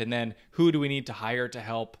efficient? And then who do we need to hire to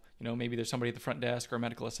help? Maybe there's somebody at the front desk or a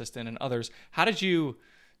medical assistant and others. How did you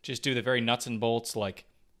just do the very nuts and bolts, like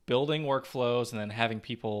building workflows and then having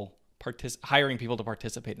people hiring people to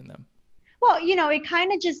participate in them? Well, it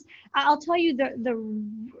kind of just, I'll tell you,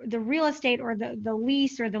 the real estate or the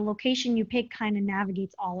lease or the location you pick kind of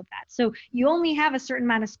navigates all of that. So you only have a certain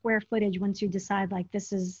amount of square footage once you decide, like,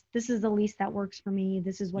 this is the lease that works for me.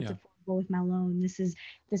 This is what's affordable with my loan. This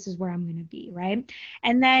is where I'm going to be, right?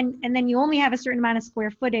 And then you only have a certain amount of square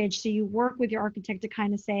footage. So you work with your architect to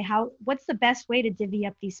kind of say what's the best way to divvy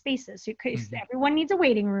up these spaces. So everyone needs a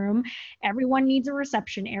waiting room, everyone needs a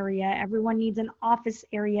reception area, everyone needs an office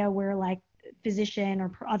area where, like, physician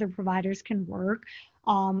or other providers can work.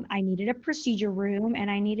 I needed a procedure room,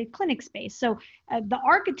 and I needed clinic space. So the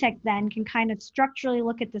architect then can kind of structurally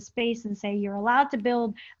look at the space and say, you're allowed to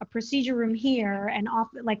build a procedure room here and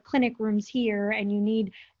like clinic rooms here, and you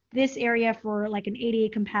need this area for like an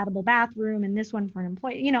ADA compatible bathroom and this one for an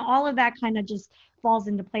employee. All of that kind of just falls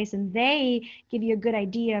into place, and they give you a good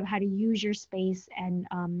idea of how to use your space and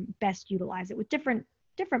best utilize it with different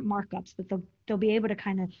markups, but they'll be able to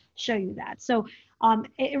kind of show you that. So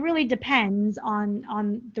it really depends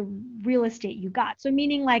on the real estate you got. So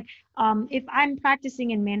meaning, like, if I'm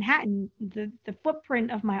practicing in Manhattan, the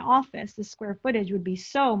footprint of my office, the square footage would be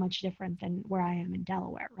so much different than where I am in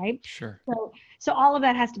Delaware, right? Sure. So all of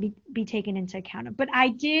that has to be taken into account. But I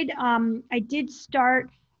did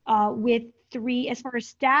start with 3. As far as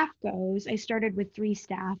staff goes, I started with 3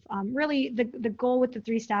 staff. Really, the goal with the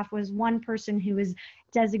 3 staff was one person who was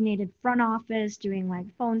designated front office, doing like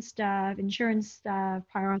phone stuff, insurance stuff,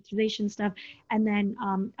 prior authorization stuff, and then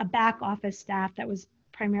a back office staff that was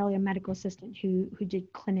primarily a medical assistant who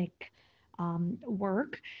did clinic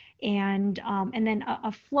work, and then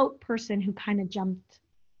a float person who kind of jumped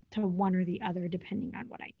to one or the other depending on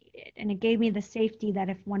what I needed. And it gave me the safety that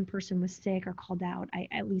if one person was sick or called out,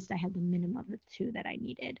 at least I had the minimum of the 2 that I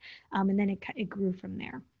needed. And then it grew from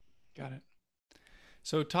there. Got it.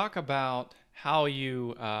 So talk about how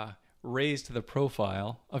you raised the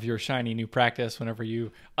profile of your shiny new practice whenever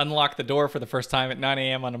you unlock the door for the first time at 9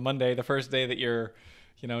 a.m. on a Monday, the first day that you're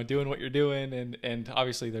doing what you're doing, and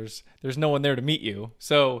obviously there's no one there to meet you.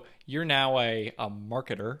 So you're now a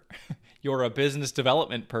marketer. You're a business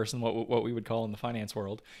development person, what we would call in the finance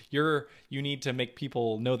world. You need to make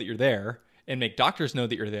people know that you're there and make doctors know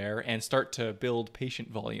that you're there and start to build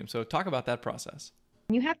patient volume. So talk about that process.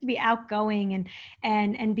 You have to be outgoing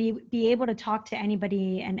and be able to talk to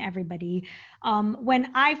anybody and everybody.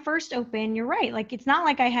 When I first opened, you're right, like it's not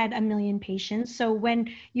like I had a million patients. So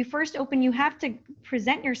when you first open, you have to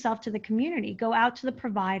present yourself to the community, go out to the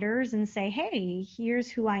providers and say, hey,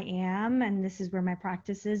 here's who I am, and this is where my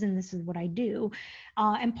practice is, and this is what I do.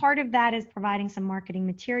 And part of that is providing some marketing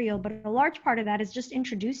material, but a large part of that is just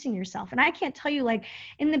introducing yourself. And I can't tell you, like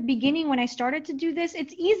in the beginning when I started to do this,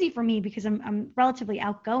 it's easy for me because I'm relatively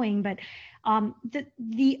outgoing, but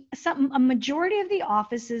a majority of the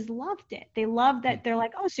offices loved it. They loved that. They're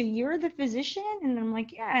like, oh, so you're the physician? And I'm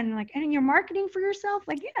like, yeah. And like, and you're marketing for yourself?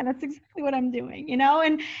 Like, yeah, that's exactly what I'm doing, you know?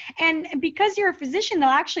 And because you're a physician, they'll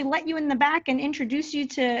actually let you in the back and introduce you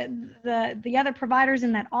to the other providers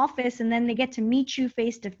in that office. And then they get to meet you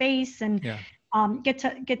face to face and get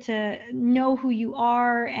to know who you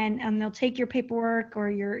are, and they'll take your paperwork or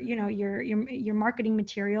your marketing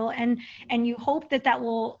material, and you hope that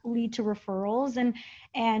will lead to referrals,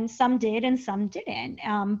 and some did and some didn't.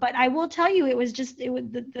 But I will tell you, it was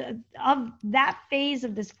of that phase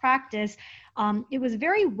of this practice, it was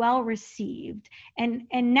very well received. And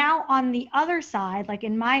now on the other side, like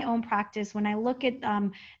in my own practice, when I look at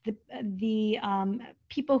the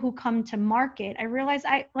people who come to market, I realize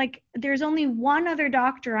there's only one other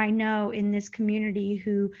doctor I know in this community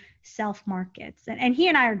who self-markets, and he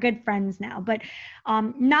and I are good friends now, but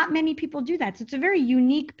not many people do that. So it's a very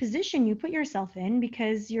unique position you put yourself in,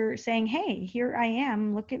 because you're saying, hey, here I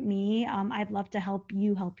am, look at me, I'd love to help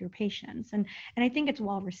you help your patients. And I think it's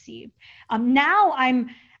well received. Now I'm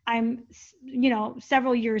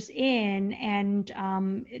several years in, and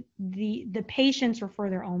the patients refer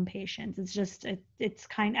their own patients. It's just I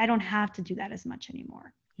don't have to do that as much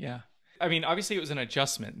anymore. Yeah. I mean, obviously it was an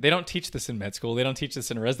adjustment. They don't teach this in med school. They don't teach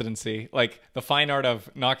this in residency, like the fine art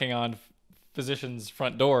of knocking on physicians'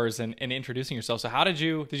 front doors and introducing yourself. So did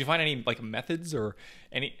you find any like methods or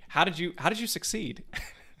how did you succeed?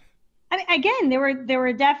 I mean, again, there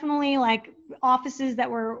were definitely like offices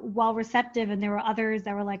that were well receptive, and there were others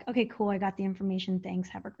that were like, okay, cool, I got the information, thanks,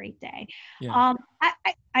 have a great day. Yeah.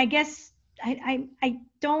 I guess it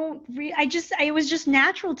was just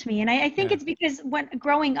natural to me. And I think it's because when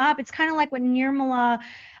growing up, it's kind of like what Nirmala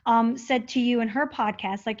said to you in her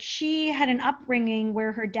podcast. Like, she had an upbringing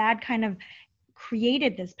where her dad kind of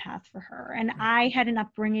created this path for her, and I had an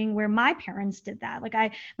upbringing where my parents did that. Like,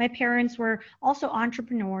 my parents were also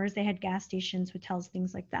entrepreneurs. They had gas stations, hotels,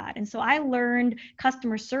 things like that. And so I learned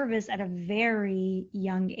customer service at a very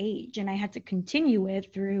young age, and I had to continue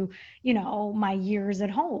it through my years at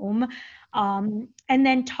home, and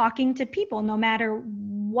then talking to people, no matter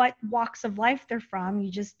what walks of life they're from. You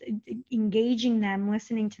just engaging them,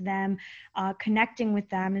 listening to them, connecting with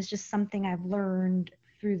them is just something I've learned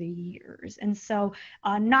through the years. And so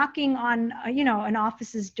knocking on an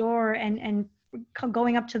office's door and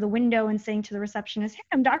going up to the window and saying to the receptionist, hey,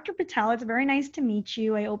 I'm Dr. Patel. It's very nice to meet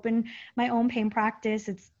you. I open my own pain practice.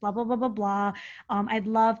 It's blah, blah, blah, blah, blah. I'd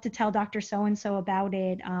love to tell Dr. So-and-so about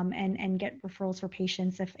it, and get referrals for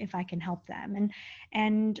patients if I can help them.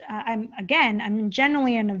 And I'm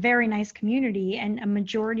generally in a very nice community, and a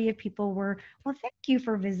majority of people were, well, thank you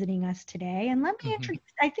for visiting us today. And let me introduce,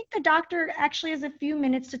 I think the doctor actually has a few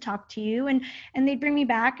minutes to talk to you, and they'd bring me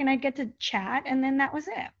back and I'd get to chat, and then that was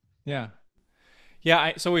it. Yeah.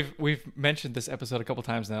 Yeah, so we've mentioned this episode a couple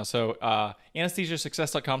times now. So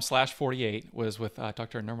anesthesiasuccess.com/48 was with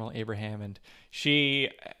Dr. Nirmala Abraham, and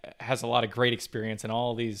she has a lot of great experience in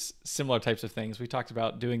all these similar types of things. We talked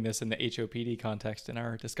about doing this in the HOPD context in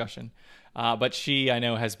our discussion, but she, I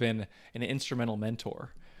know, has been an instrumental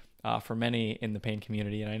mentor for many in the pain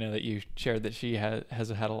community, and I know that you shared that she has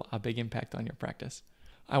had a big impact on your practice.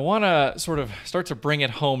 I want to sort of start to bring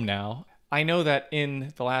it home now. I know that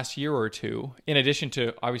in the last year or two, in addition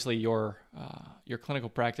to obviously your clinical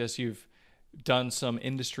practice, you've done some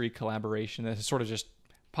industry collaboration that has sort of just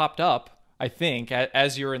popped up, I think,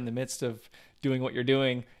 as you're in the midst of doing what you're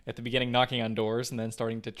doing at the beginning, knocking on doors, and then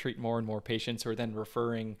starting to treat more and more patients who are then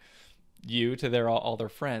referring you to all their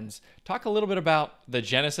friends. Talk a little bit about the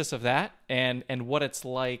genesis of that and what it's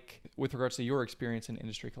like with regards to your experience in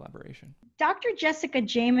industry collaboration. Dr. Jessica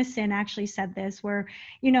Jameson actually said this, where,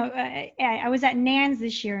 I was at NANS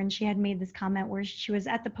this year, and she had made this comment where she was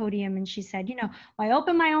at the podium and she said, I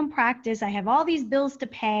open my own practice. I have all these bills to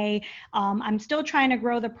pay. I'm still trying to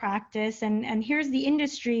grow the practice. And here's the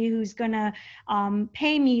industry who's going to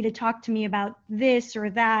pay me to talk to me about this or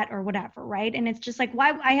that or whatever, right? And it's just like,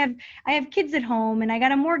 why I have kids at home and I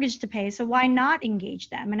got a mortgage to pay, so why not engage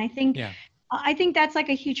them? And I think that's like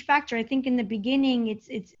a huge factor. I think in the beginning,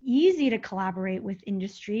 it's easy to collaborate with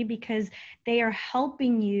industry because they are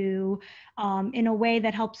helping you in a way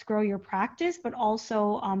that helps grow your practice, but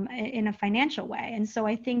also in a financial way. And so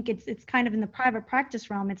I think it's kind of in the private practice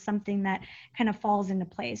realm, it's something that kind of falls into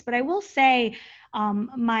place. But I will say,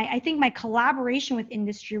 I think my collaboration with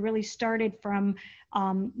industry really started from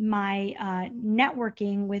my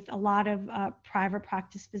networking with a lot of private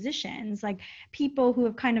practice physicians, like people who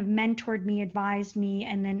have kind of mentored me, advised me,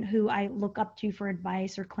 and then who I look up to for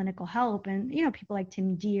advice or clinical help. And, people like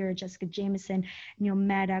Tim Deere, Jessica Jameson, Neil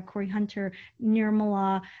Mehta, Corey Hunter,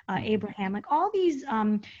 Nirmala, Abraham, like all these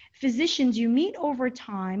physicians you meet over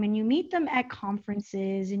time, and you meet them at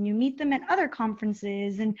conferences and you meet them at other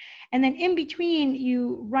conferences. And then in between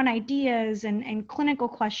you run ideas and clinical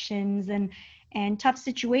questions and tough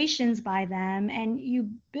situations by them, and you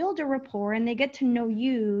build a rapport, and they get to know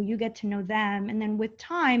you, you get to know them. And then with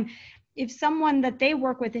time, if someone that they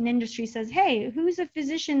work with in industry says, hey, who's a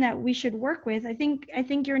physician that we should work with, I think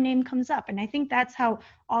your name comes up. And I think that's how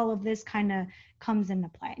all of this kind of comes into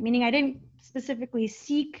play. Meaning I didn't specifically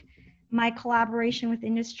seek my collaboration with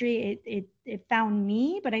industry. It found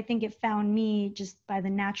me, but I think it found me just by the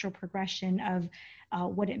natural progression of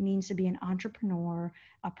what it means to be an entrepreneur,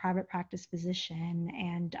 a private practice physician,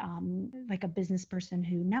 and like a business person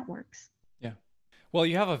who networks. Yeah. Well,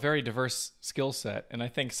 you have a very diverse skill set, and I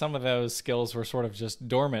think some of those skills were sort of just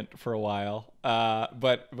dormant for a while.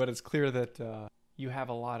 But it's clear that you have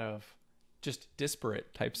a lot of just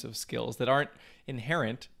disparate types of skills that aren't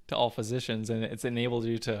inherent to all physicians, and it's enabled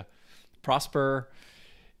you to prosper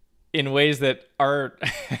in ways that are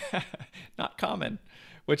not common,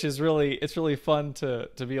 which is it's really fun to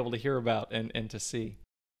be able to hear about and to see.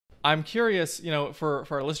 I'm curious, for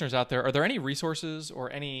our listeners out there, are there any resources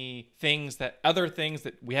or any other things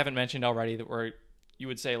that we haven't mentioned already that where you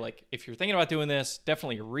would say, like, if you're thinking about doing this,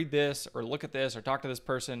 definitely read this or look at this or talk to this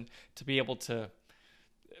person to be able to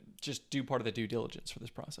just do part of the due diligence for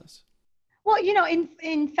this process? Well,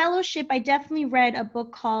 in fellowship, I definitely read a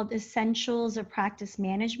book called Essentials of Practice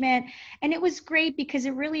Management. And it was great because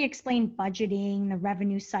it really explained budgeting, the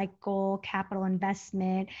revenue cycle, capital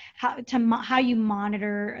investment, how you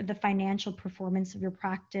monitor the financial performance of your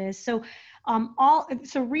practice. So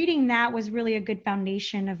reading that was really a good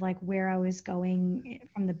foundation of like where I was going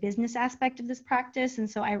from the business aspect of this practice. And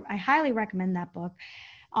so I highly recommend that book.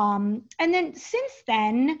 And then since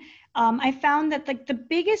then, I found that like the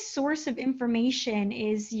biggest source of information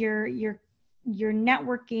is your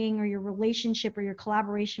networking or your relationship or your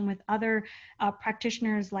collaboration with other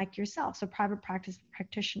practitioners like yourself, so private practice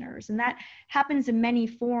practitioners. And that happens in many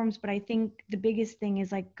forms, but I think the biggest thing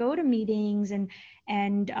is like go to meetings and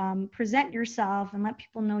present yourself and let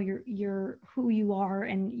people know you're who you are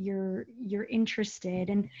and you're interested.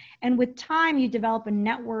 And with time, you develop a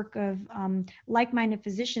network of like-minded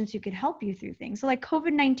physicians who could help you through things. So like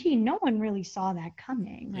COVID-19, no one really saw that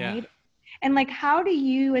coming, right? Yeah. And like, how do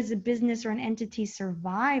you as a business or an entity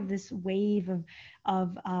survive this wave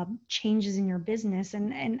of changes in your business?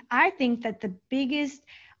 And I think that the biggest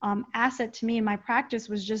asset to me in my practice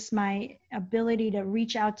was just my ability to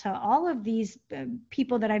reach out to all of these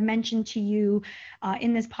people that I mentioned to you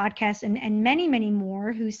in this podcast and many, many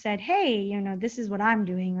more who said, hey, this is what I'm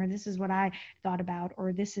doing, or this is what I thought about,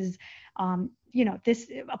 or this is, this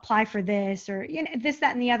apply for this, or, this,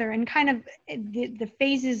 that, and the other. And kind of the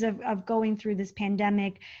phases of going through this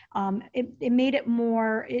pandemic, it made it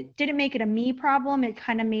more, it didn't make it a me problem. It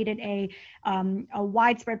kind of made it a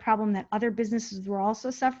widespread problem that other businesses were also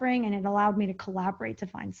suffering, and it allowed me to collaborate to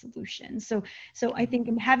find solutions. So I think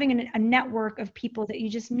having a network of people that you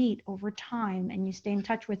just meet over time and you stay in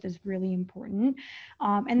touch with is really important.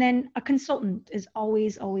 And then a consultant is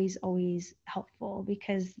always, always, always helpful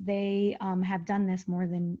because they have done this more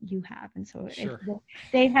than you have. And so sure.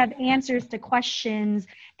 If they have answers to questions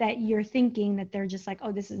that you're thinking that they're just like,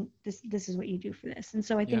 oh, this is what you do for this. And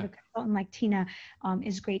so I think a consultant like Tina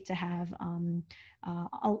is great to have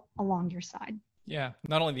along your side. Yeah,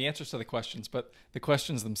 not only the answers to the questions, but the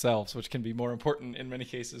questions themselves, which can be more important in many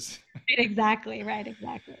cases. Exactly, right,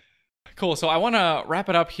 exactly. Cool. So I want to wrap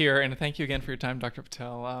it up here, and thank you again for your time, Dr.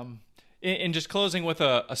 Patel. In just closing with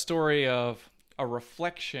a story of a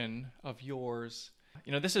reflection of yours.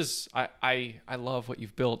 This is, I love what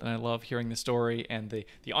you've built, and I love hearing the story and the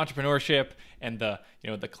entrepreneurship and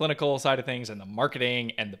the clinical side of things and the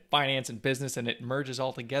marketing and the finance and business, and it merges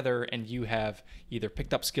all together, and you have either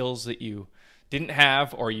picked up skills that you didn't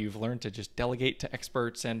have, or you've learned to just delegate to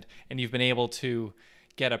experts, and you've been able to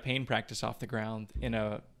get a pain practice off the ground in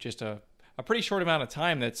a pretty short amount of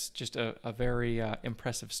time. That's just a very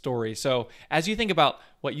impressive story. So as you think about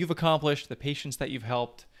what you've accomplished, the patients that you've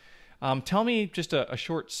helped, tell me just a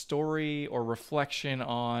short story or reflection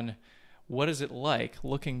on what is it like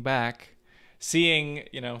looking back, seeing,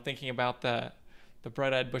 thinking about the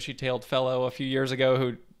bright-eyed, bushy-tailed fellow a few years ago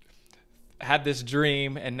who had this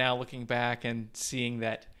dream, and now looking back and seeing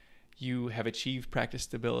that you have achieved practice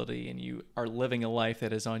stability and you are living a life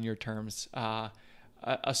that is on your terms.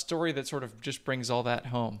 A story that sort of just brings all that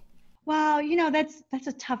home. Well, that's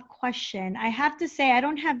a tough question. I have to say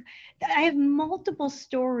I have multiple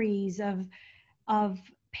stories of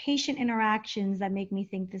patient interactions that make me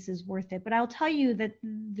think this is worth it. But I'll tell you that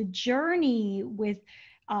the journey with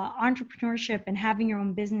entrepreneurship and having your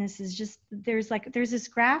own business is just, there's this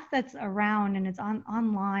graph that's around and it's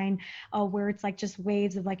online where it's like just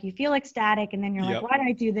waves of like, you feel ecstatic and then you're like, why did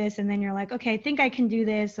I do this? And then you're like, okay, I think I can do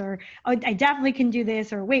this, or oh, I definitely can do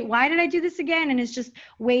this, or wait, why did I do this again? And it's just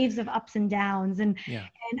waves of ups and downs. And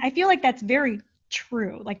I feel like that's very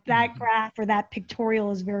true. Like that graph or that pictorial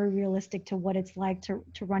is very realistic to what it's like to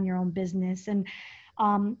run your own business. And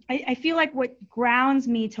I feel like what grounds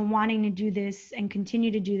me to wanting to do this and continue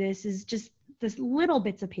to do this is just this little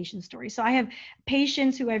bits of patient stories. So I have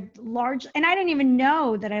patients who I've and I didn't even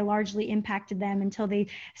know that I largely impacted them until they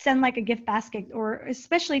send like a gift basket, or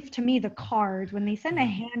especially to me, the card, when they send a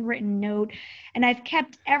handwritten note. And I've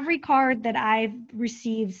kept every card that I've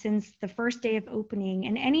received since the first day of opening.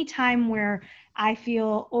 And any time where I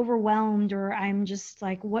feel overwhelmed or I'm just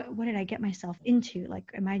like, what did I get myself into? Like,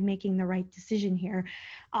 am I making the right decision here?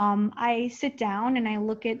 I sit down and I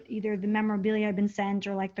look at either the memorabilia I've been sent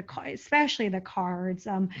or like especially the cards,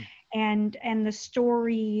 and the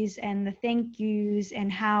stories and the thank yous, and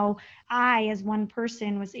how I, as one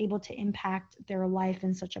person, was able to impact their life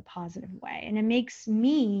in such a positive way. And it makes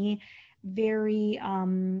me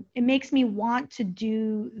it makes me want to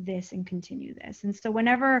do this and continue this. And so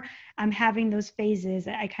whenever I'm having those phases,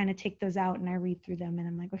 I kind of take those out and I read through them and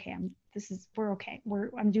I'm like, okay, we're okay.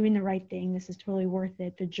 I'm doing the right thing. This is totally worth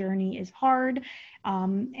it. The journey is hard.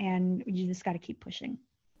 And you just got to keep pushing.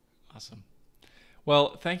 Awesome.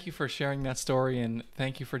 Well, thank you for sharing that story, and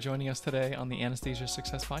thank you for joining us today on the Anesthesia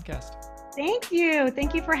Success Podcast. Thank you.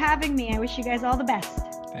 Thank you for having me. I wish you guys all the best.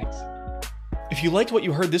 Thanks. If you liked what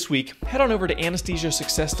you heard this week, head on over to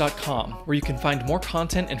anesthesiasuccess.com, where you can find more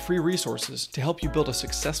content and free resources to help you build a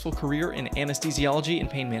successful career in anesthesiology and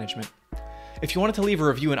pain management. If you wanted to leave a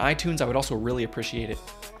review in iTunes, I would also really appreciate it.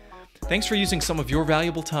 Thanks for using some of your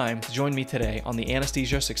valuable time to join me today on the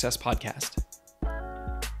Anesthesia Success Podcast.